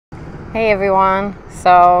Hey everyone,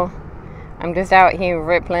 so I'm just out here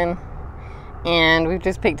rippling and we've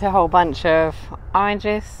just picked a whole bunch of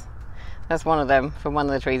oranges. That's one of them from one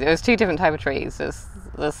of the trees. It was two different type of trees. There's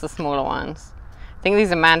the smaller ones. I think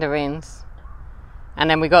these are mandarins. And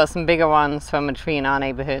then we got some bigger ones from a tree in our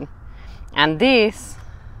neighborhood. And this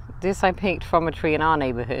I picked from a tree in our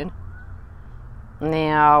neighborhood.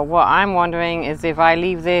 Now what I'm wondering is if I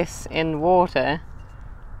leave this in water,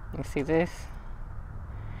 you see this?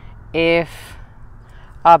 If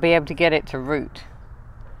I'll be able to get it to root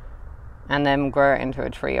and then grow it into a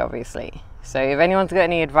tree, obviously. So if anyone's got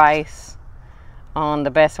any advice on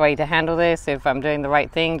the best way to handle this, if I'm doing the right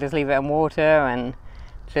thing, just leave it in water and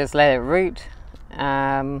just let it root,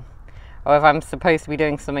 or if I'm supposed to be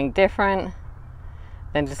doing something different,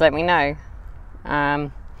 then just let me know,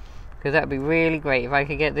 because that would be really great if I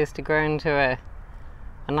could get this to grow into a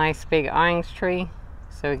nice big orange tree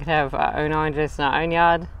so we could have our own oranges in our own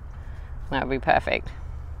yard. That would be perfect.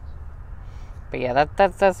 But yeah,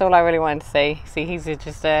 that's all I really wanted to say. See, he's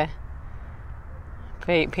just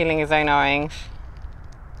peeling his own orange.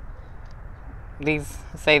 These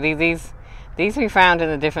we found in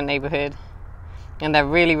a different neighborhood, and they're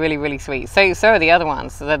really sweet. So are the other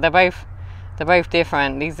ones. So they're both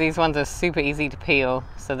different. These ones are super easy to peel.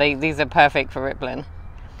 So these are perfect for Riplin,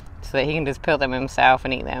 so that he can just peel them himself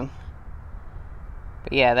and eat them.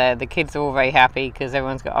 But yeah, the kids are all very happy because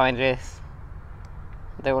everyone's got oranges.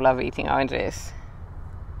 They all love eating oranges.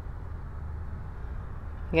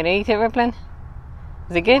 You gonna eat it, Riplin?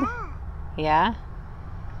 Is it good? Yeah?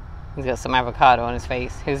 He's got some avocado on his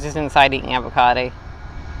face. He was just inside eating avocado.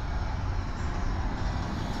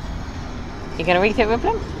 You gonna eat it,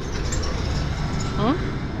 Riplin?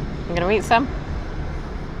 You gonna eat some?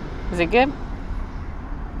 Is it good?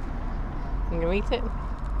 You gonna eat it?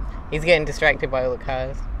 He's getting distracted by all the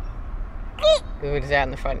cars. We were just out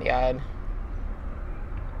in the front yard.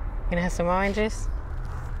 Gonna have some oranges?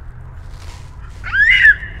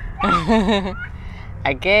 I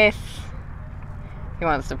guess he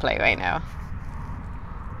wants to play right now.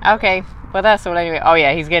 Okay, well that's all anyway. Oh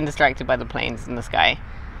yeah, he's getting distracted by the planes in the sky.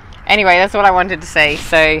 Anyway, that's all I wanted to say.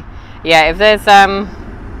 So yeah, if there's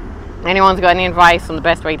anyone's got any advice on the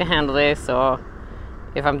best way to handle this, or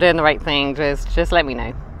if I'm doing the right thing, just let me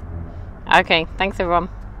know. Okay, thanks everyone.